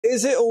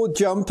is it all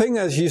jumping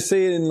as you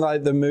see in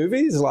like the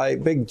movies,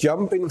 like big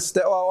jumping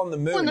well, on the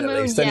moon, on the moon,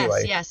 at least, yes,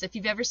 anyway? yes. If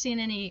you've ever seen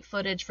any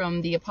footage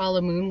from the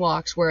Apollo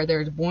moonwalks where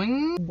there's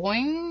boing,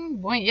 boing,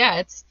 boing, yeah,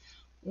 it's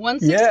 1/6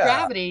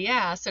 gravity,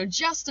 yeah. So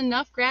just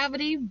enough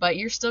gravity, but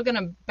you're still going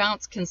to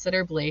bounce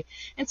considerably.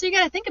 And so you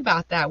got to think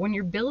about that when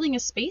you're building a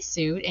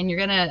spacesuit, and you're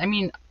going to, I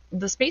mean,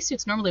 the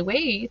spacesuits normally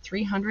weigh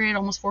 300,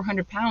 almost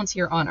 400 pounds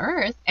here on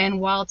Earth. And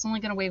while it's only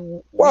going to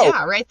weigh,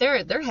 yeah, right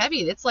there, they're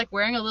heavy. It's like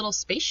wearing a little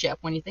spaceship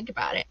when you think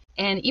about it.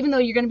 And even though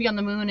you're going to be on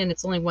the moon and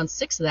it's only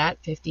 1/6 of that,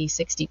 50,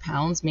 60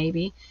 pounds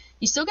maybe,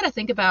 you still got to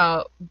think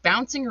about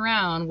bouncing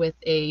around with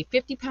a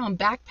 50-pound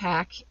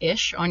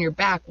backpack-ish on your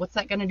back. What's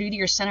that going to do to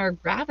your center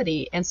of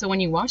gravity? And so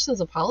when you watch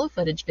those Apollo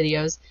footage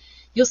videos,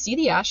 you'll see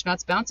the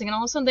astronauts bouncing, and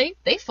all of a sudden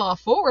they fall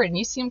forward, and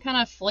you see them kind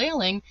of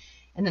flailing.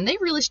 And then they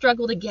really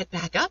struggle to get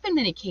back up in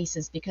many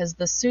cases because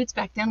the suits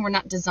back then were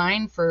not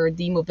designed for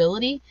the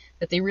mobility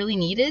that they really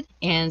needed.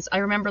 And I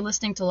remember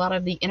listening to a lot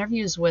of the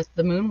interviews with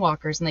the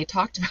moonwalkers, and they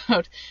talked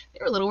about they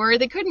were a little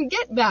worried they couldn't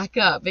get back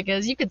up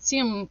because you could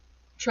see them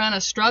trying to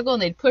struggle,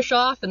 and they'd push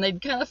off and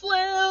they'd kind of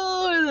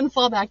flail and then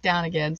fall back down again.